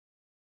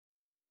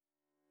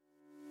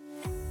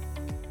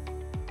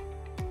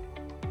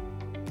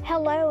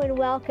Hello and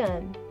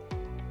welcome.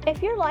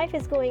 If your life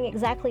is going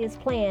exactly as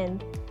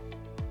planned,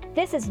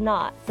 this is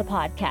not the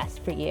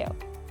podcast for you.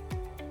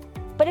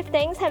 But if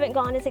things haven't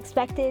gone as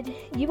expected,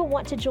 you will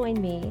want to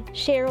join me,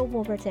 Cheryl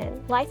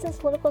Wolverton,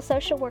 licensed clinical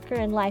social worker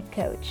and life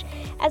coach,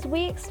 as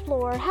we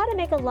explore how to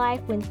make a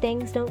life when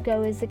things don't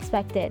go as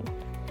expected.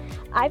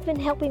 I've been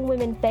helping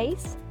women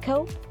face,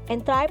 cope,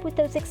 and thrive with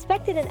those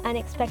expected and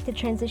unexpected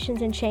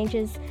transitions and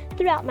changes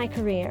throughout my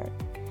career.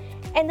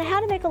 And the How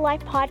to Make a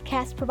Life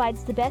podcast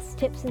provides the best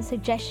tips and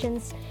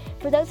suggestions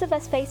for those of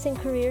us facing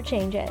career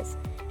changes,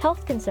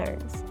 health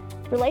concerns,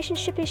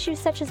 relationship issues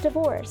such as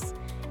divorce,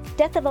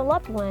 death of a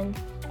loved one,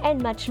 and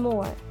much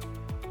more.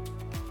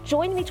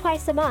 Join me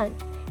twice a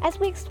month as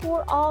we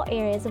explore all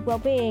areas of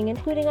well-being,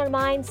 including our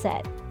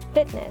mindset,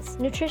 fitness,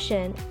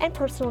 nutrition, and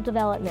personal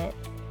development,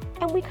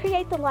 and we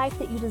create the life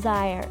that you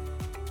desire.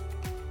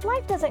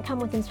 Life doesn't come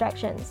with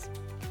instructions.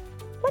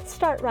 Let's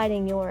start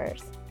writing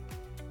yours.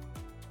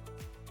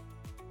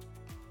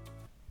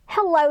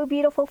 Hello,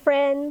 beautiful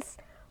friends.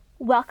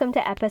 Welcome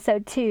to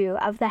episode 2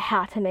 of the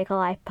How to Make a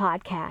Life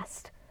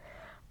podcast.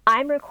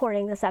 I'm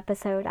recording this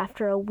episode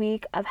after a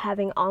week of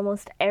having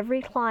almost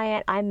every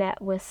client I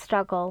met with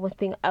struggle with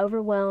being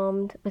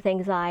overwhelmed with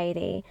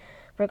anxiety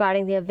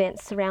regarding the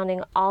events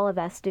surrounding all of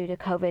us due to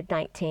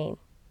COVID-19.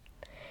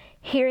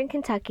 Here in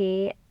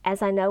Kentucky,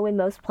 as I know in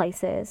most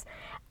places,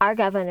 our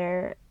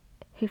governor,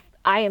 who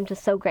I am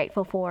just so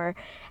grateful for,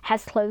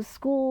 has closed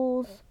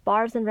schools,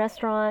 bars and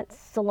restaurants,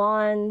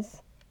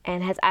 salons,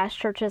 and has asked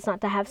churches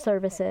not to have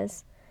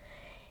services.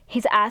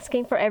 He's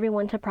asking for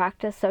everyone to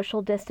practice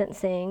social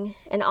distancing,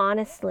 and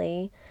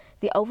honestly,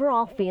 the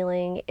overall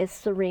feeling is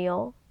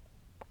surreal,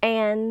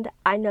 and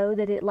I know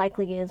that it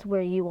likely is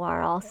where you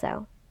are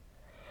also.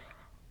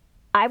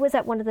 I was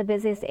at one of the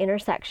busiest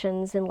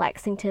intersections in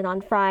Lexington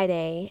on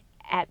Friday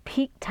at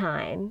peak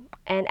time,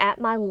 and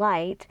at my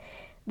light,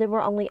 there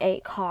were only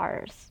 8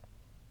 cars.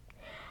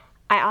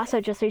 I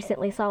also just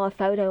recently saw a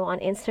photo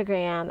on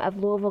Instagram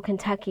of Louisville,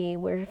 Kentucky,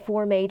 where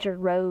 4 major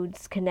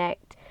roads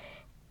connect,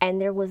 and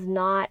there was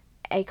not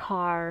a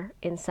car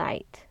in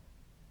sight.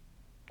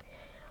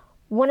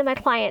 One of my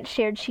clients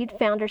shared she'd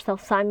found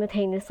herself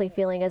simultaneously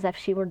feeling as if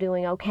she were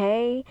doing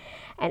okay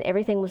and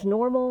everything was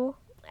normal,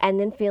 and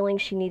then feeling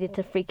she needed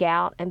to freak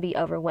out and be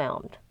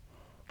overwhelmed.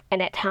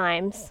 And at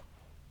times,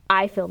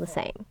 I feel the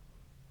same.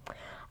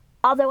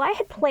 Although I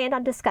had planned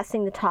on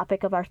discussing the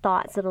topic of our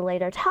thoughts at a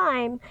later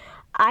time,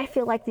 I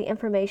feel like the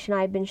information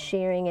I've been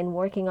sharing and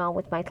working on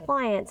with my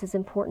clients is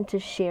important to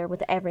share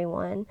with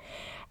everyone,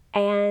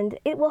 and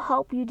it will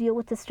help you deal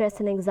with the stress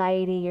and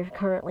anxiety you're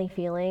currently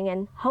feeling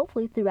and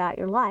hopefully throughout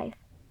your life.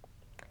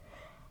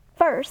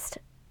 First,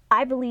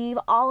 I believe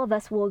all of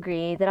us will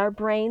agree that our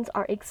brains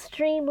are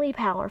extremely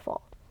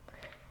powerful.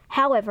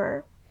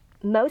 However,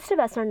 most of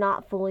us are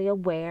not fully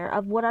aware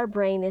of what our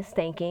brain is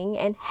thinking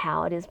and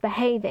how it is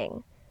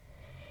behaving.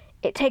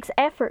 It takes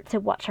effort to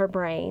watch our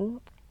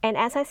brain, and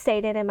as I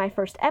stated in my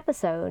first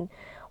episode,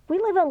 we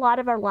live a lot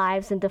of our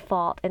lives in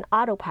default and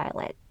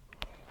autopilot.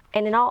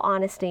 And in all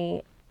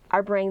honesty,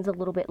 our brain's a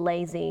little bit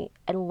lazy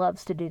and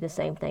loves to do the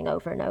same thing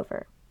over and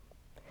over.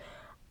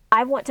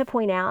 I want to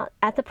point out,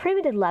 at the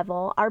primitive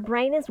level, our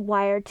brain is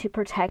wired to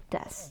protect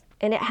us,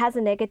 and it has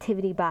a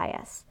negativity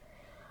bias.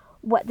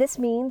 What this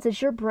means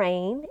is your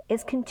brain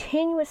is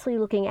continuously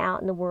looking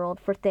out in the world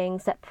for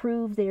things that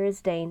prove there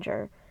is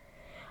danger.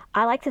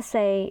 I like to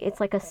say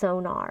it's like a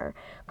sonar,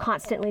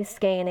 constantly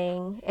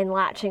scanning and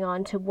latching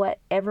on to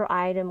whatever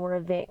item or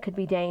event could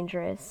be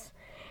dangerous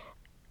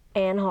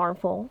and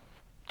harmful,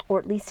 or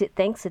at least it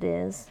thinks it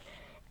is,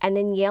 and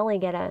then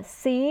yelling at us,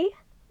 "See,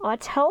 I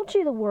told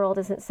you the world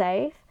isn't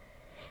safe."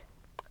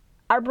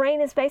 Our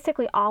brain is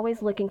basically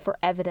always looking for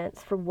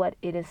evidence for what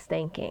it is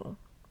thinking.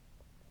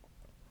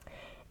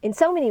 In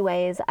so many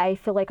ways, I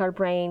feel like our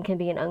brain can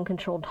be an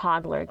uncontrolled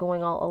toddler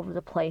going all over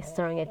the place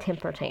throwing a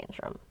temper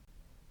tantrum.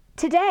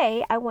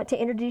 Today, I want to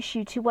introduce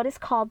you to what is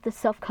called the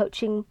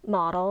self-coaching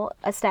model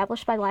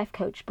established by life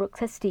coach Brooke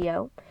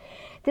Castillo.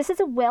 This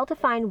is a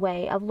well-defined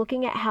way of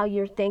looking at how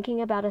you're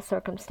thinking about a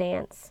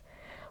circumstance,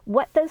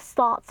 what those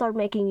thoughts are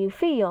making you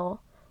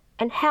feel,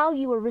 and how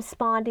you are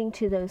responding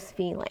to those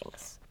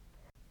feelings.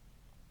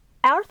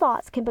 Our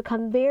thoughts can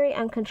become very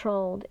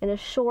uncontrolled in a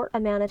short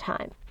amount of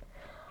time,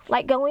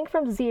 like going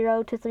from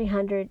 0 to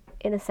 300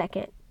 in a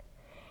second,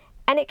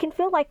 and it can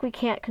feel like we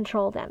can't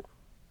control them.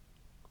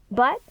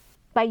 But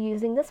by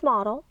using this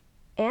model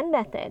and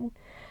method,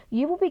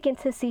 you will begin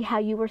to see how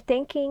you are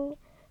thinking,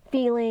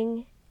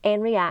 feeling,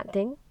 and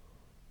reacting,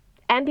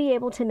 and be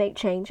able to make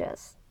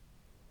changes.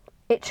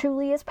 It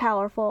truly is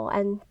powerful,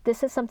 and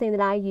this is something that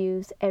I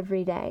use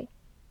every day.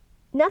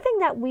 Nothing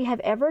that we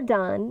have ever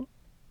done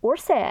or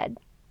said,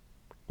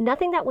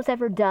 nothing that was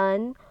ever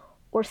done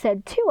or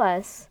said to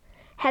us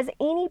has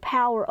any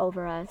power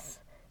over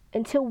us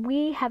until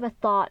we have a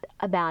thought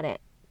about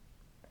it.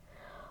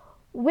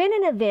 When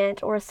an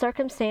event or a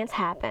circumstance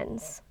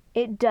happens,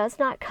 it does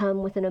not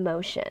come with an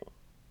emotion.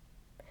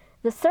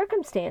 The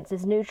circumstance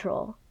is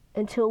neutral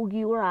until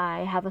you or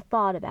I have a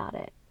thought about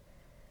it.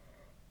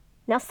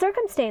 Now,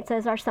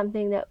 circumstances are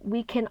something that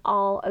we can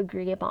all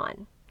agree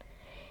upon.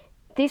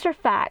 These are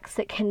facts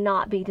that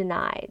cannot be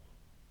denied.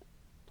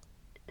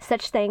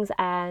 Such things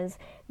as,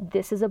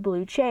 this is a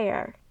blue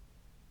chair.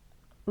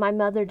 My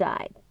mother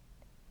died.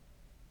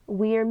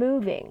 We are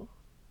moving.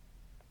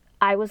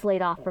 I was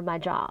laid off from my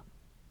job.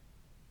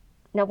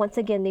 Now, once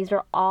again, these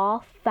are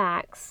all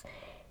facts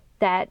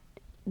that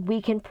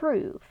we can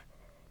prove.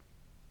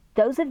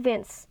 Those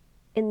events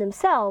in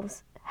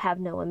themselves have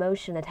no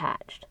emotion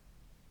attached.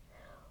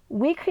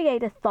 We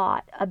create a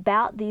thought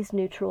about these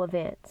neutral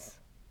events.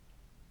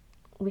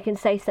 We can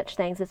say such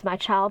things as, my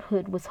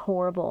childhood was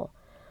horrible,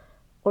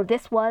 or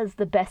this was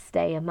the best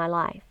day of my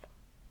life.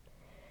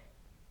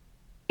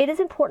 It is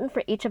important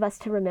for each of us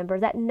to remember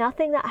that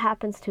nothing that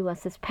happens to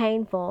us is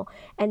painful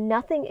and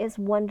nothing is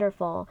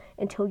wonderful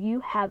until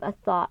you have a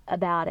thought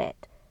about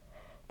it.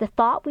 The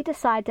thought we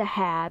decide to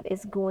have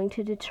is going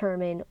to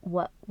determine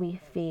what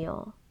we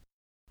feel.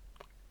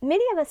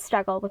 Many of us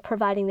struggle with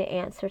providing the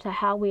answer to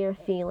how we are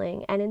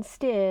feeling and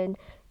instead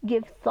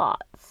give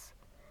thoughts.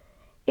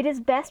 It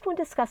is best when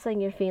discussing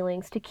your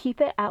feelings to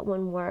keep it at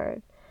one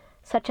word,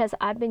 such as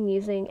I've been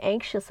using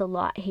anxious a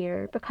lot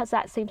here because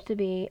that seems to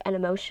be an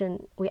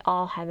emotion we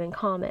all have in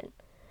common.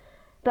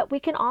 But we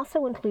can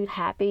also include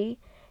happy,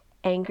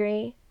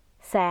 angry,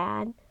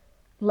 sad,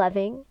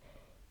 loving.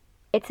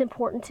 It's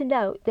important to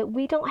note that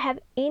we don't have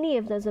any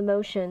of those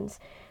emotions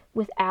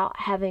without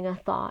having a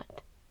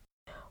thought.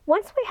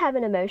 Once we have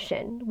an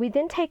emotion, we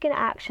then take an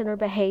action or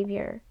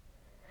behavior.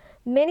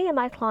 Many of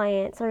my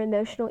clients are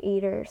emotional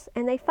eaters,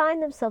 and they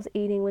find themselves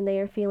eating when they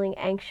are feeling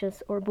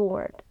anxious or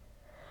bored.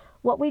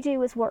 What we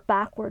do is work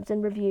backwards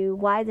and review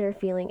why they're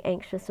feeling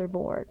anxious or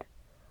bored.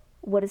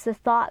 What is the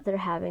thought they're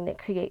having that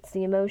creates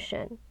the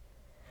emotion?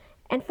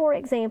 And for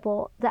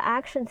example, the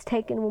actions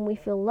taken when we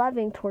feel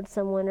loving towards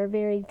someone are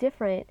very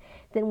different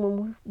than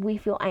when we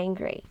feel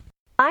angry.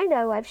 I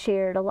know I've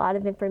shared a lot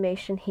of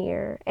information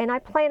here, and I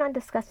plan on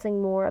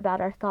discussing more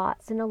about our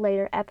thoughts in a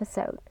later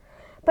episode.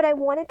 But I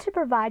wanted to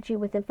provide you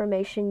with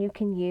information you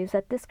can use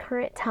at this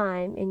current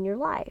time in your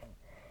life.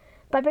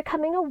 By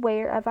becoming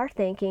aware of our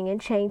thinking and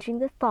changing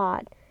the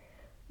thought,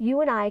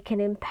 you and I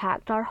can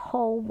impact our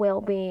whole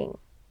well-being.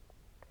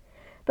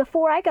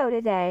 Before I go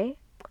today,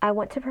 I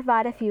want to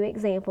provide a few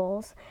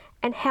examples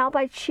and how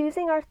by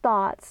choosing our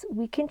thoughts,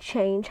 we can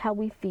change how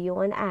we feel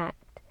and act.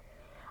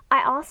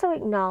 I also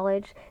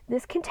acknowledge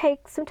this can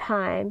take some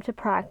time to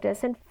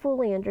practice and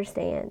fully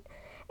understand,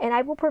 and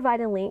I will provide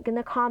a link in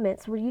the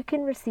comments where you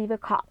can receive a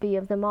copy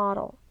of the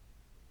model.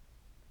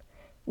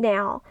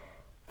 Now,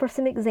 for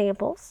some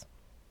examples.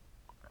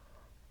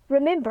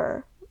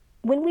 Remember,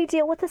 when we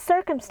deal with a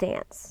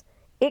circumstance,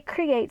 it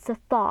creates a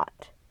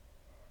thought.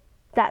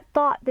 That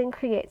thought then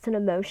creates an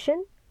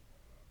emotion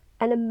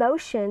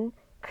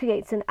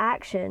creates an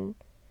action,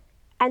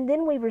 and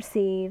then we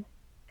receive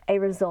a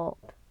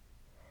result.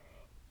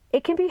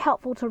 It can be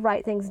helpful to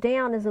write things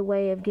down as a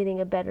way of getting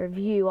a better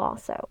view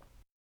also.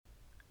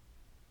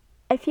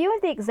 A few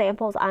of the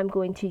examples I'm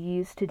going to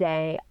use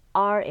today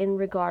are in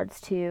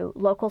regards to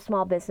local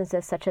small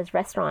businesses such as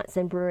restaurants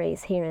and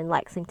breweries here in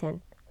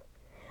Lexington.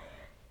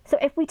 So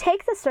if we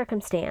take the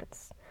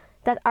circumstance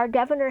that our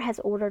governor has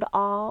ordered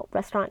all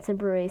restaurants and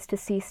breweries to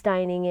cease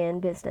dining in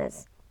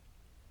business,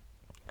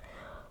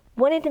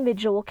 one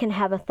individual can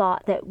have a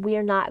thought that we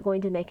are not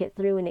going to make it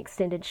through an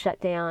extended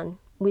shutdown.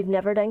 We've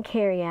never done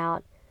carry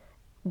out.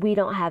 We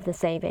don't have the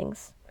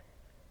savings.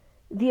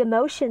 The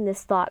emotion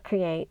this thought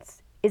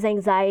creates is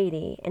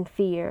anxiety and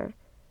fear.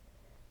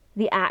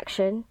 The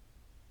action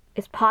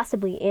is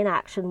possibly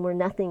inaction where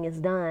nothing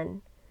is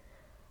done.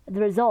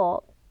 The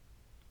result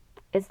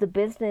is the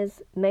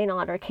business may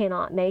not or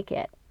cannot make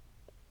it.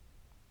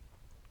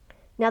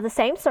 Now, the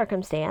same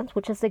circumstance,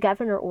 which is the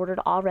governor ordered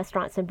all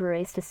restaurants and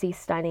breweries to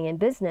cease dining in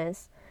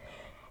business,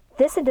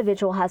 this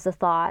individual has the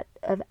thought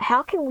of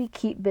how can we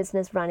keep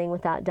business running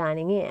without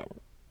dining in?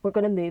 We're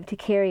going to move to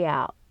carry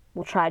out.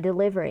 We'll try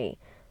delivery.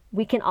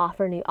 We can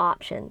offer new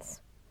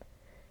options.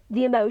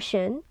 The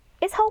emotion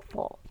is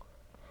hopeful.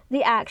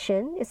 The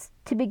action is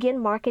to begin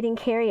marketing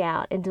carry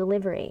out and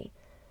delivery.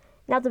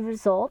 Now the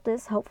result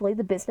is hopefully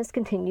the business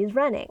continues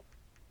running.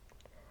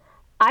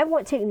 I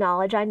want to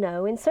acknowledge, I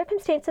know in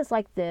circumstances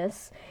like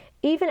this,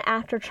 even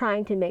after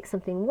trying to make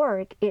something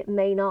work, it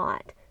may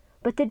not.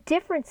 But the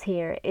difference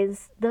here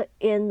is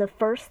in the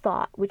first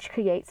thought, which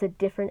creates a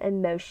different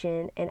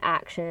emotion and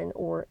action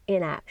or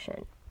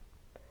inaction.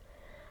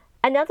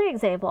 Another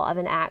example of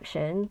an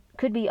action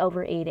could be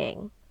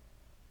overeating.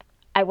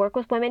 I work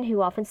with women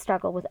who often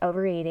struggle with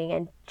overeating,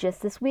 and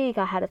just this week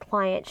I had a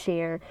client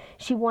share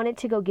she wanted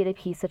to go get a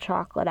piece of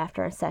chocolate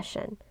after a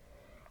session.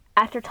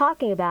 After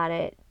talking about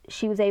it,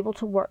 she was able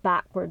to work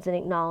backwards and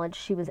acknowledge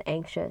she was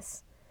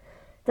anxious.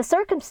 The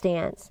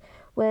circumstance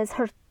was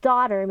her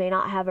daughter may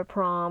not have a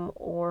prom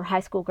or high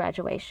school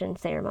graduation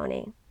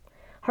ceremony.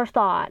 Her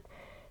thought,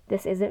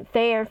 this isn't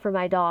fair for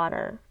my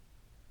daughter.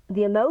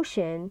 The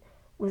emotion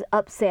was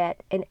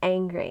upset and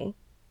angry.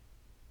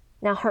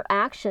 Now her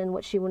action,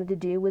 what she wanted to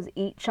do was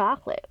eat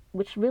chocolate,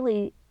 which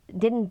really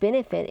didn't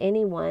benefit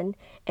anyone,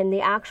 and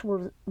the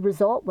actual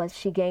result was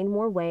she gained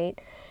more weight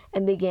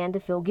and began to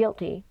feel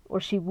guilty, or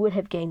she would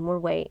have gained more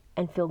weight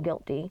and feel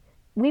guilty.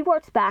 We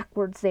worked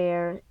backwards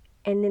there,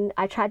 and then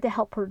I tried to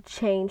help her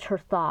change her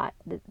thought.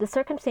 The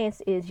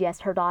circumstance is,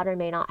 yes, her daughter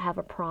may not have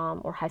a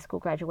prom or high school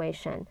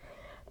graduation,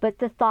 but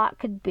the thought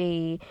could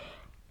be,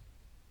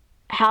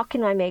 how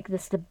can I make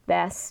this the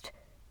best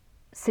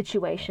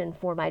situation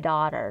for my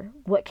daughter?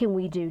 What can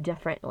we do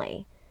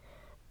differently?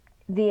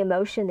 The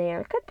emotion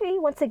there could be,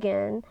 once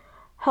again,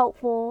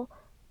 hopeful,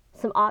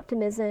 some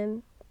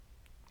optimism.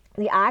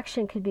 The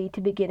action could be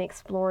to begin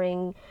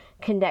exploring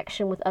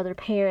connection with other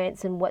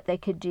parents and what they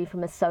could do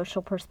from a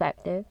social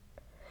perspective.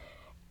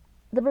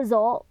 The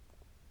result,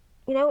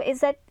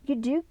 is that you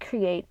do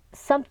create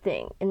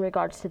something in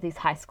regards to these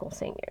high school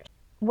seniors.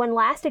 One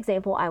last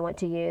example I want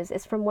to use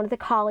is from one of the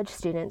college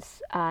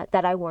students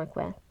that I work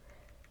with.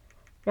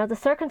 Now, the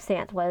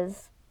circumstance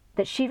was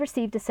that she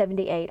received a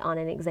 78 on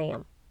an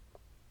exam.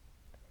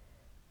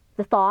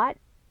 The thought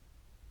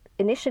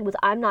initially was,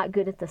 I'm not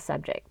good at this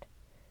subject.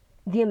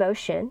 The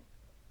emotion,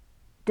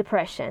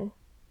 depression.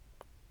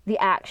 The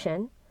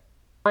action,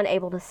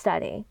 unable to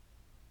study.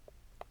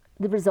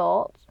 The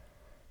result,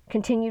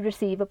 continued to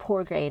receive a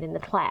poor grade in the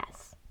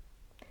class.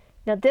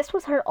 Now, this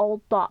was her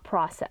old thought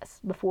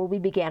process before we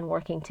began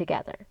working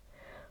together.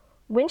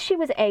 When she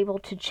was able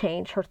to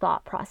change her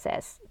thought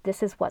process,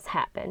 this is what's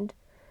happened.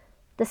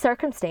 The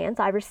circumstance,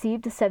 I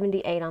received a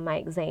 78 on my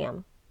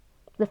exam.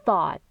 The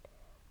thought,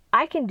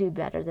 I can do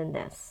better than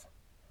this.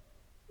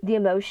 The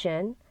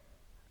emotion,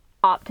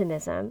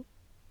 optimism.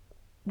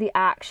 The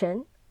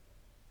action,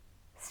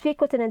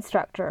 speak with an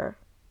instructor,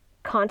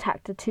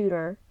 contact a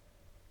tutor.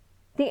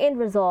 The end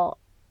result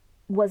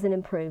was an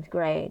improved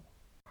grade.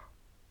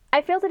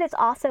 I feel that it's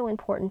also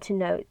important to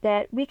note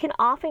that we can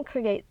often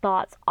create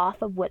thoughts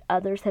off of what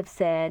others have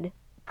said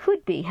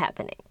could be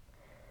happening.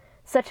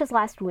 Such as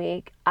last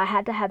week, I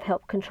had to have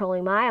help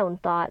controlling my own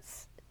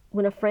thoughts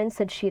when a friend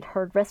said she had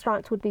heard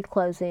restaurants would be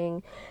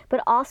closing,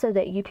 but also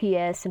that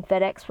UPS and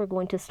FedEx were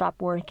going to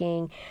stop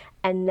working,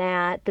 and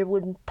that there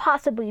would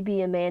possibly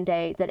be a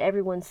mandate that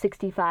everyone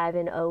 65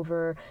 and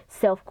over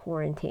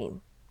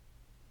self-quarantine.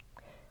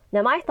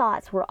 Now, my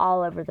thoughts were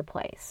all over the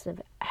place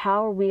of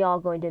how are we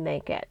all going to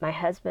make it? My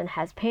husband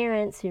has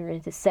parents who are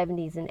in his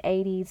 70s and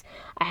 80s.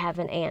 I have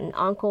an aunt and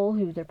uncle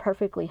who they're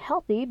perfectly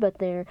healthy, but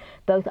they're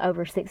both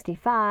over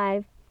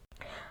 65.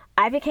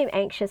 I became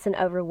anxious and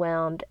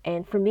overwhelmed,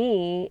 and for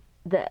me,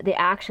 the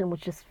action was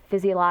just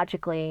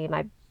physiologically,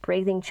 my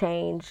breathing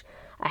changed,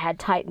 I had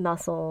tight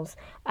muscles,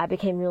 I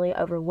became really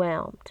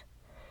overwhelmed.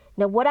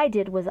 Now, what I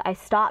did was I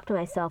stopped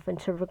myself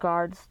into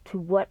regards to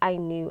what I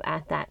knew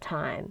at that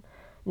time,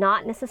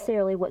 not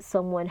necessarily what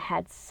someone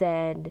had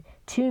said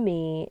to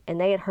me, and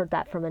they had heard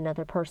that from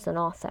another person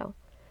also.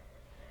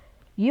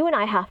 You and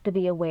I have to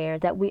be aware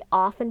that we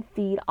often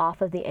feed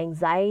off of the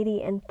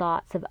anxiety and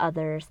thoughts of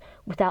others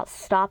without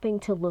stopping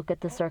to look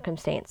at the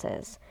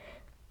circumstances.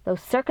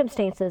 Those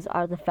circumstances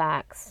are the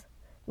facts.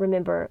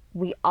 Remember,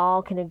 we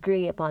all can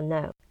agree upon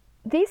those.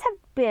 These have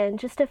been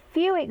just a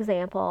few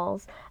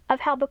examples of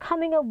how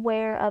becoming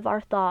aware of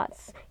our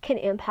thoughts can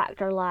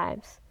impact our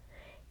lives.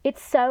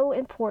 It's so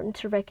important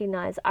to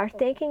recognize our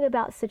thinking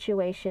about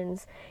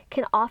situations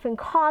can often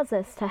cause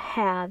us to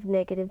have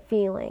negative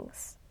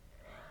feelings.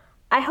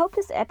 I hope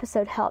this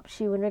episode helps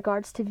you in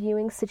regards to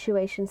viewing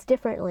situations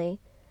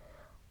differently.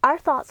 Our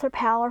thoughts are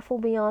powerful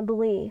beyond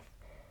belief,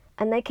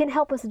 and they can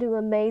help us do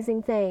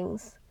amazing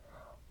things,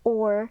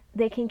 or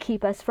they can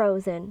keep us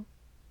frozen.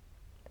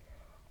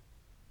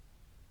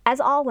 As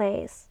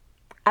always,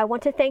 I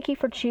want to thank you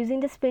for choosing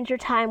to spend your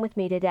time with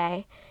me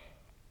today.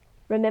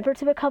 Remember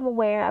to become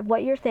aware of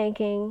what you're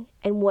thinking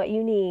and what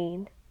you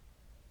need.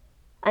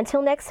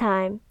 Until next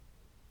time,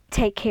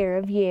 take care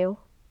of you.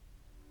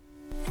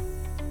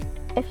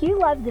 If you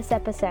loved this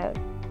episode,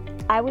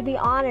 I would be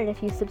honored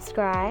if you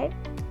subscribe,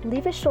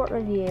 leave a short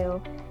review,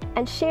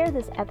 and share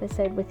this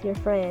episode with your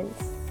friends.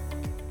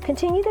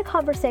 Continue the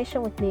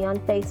conversation with me on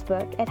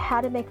Facebook at How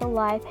to Make a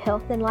Life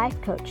Health and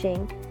Life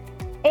Coaching,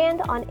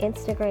 and on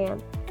Instagram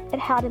at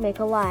How to Make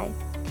a Life.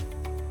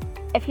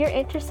 If you're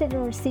interested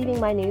in receiving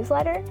my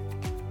newsletter,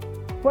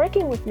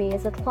 working with me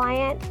as a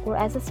client or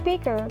as a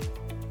speaker,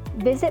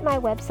 visit my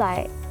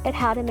website at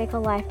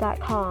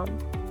howtomakealife.com.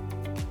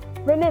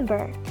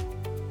 Remember,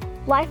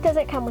 life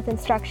doesn't come with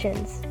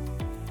instructions.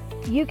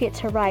 You get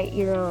to write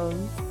your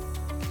own.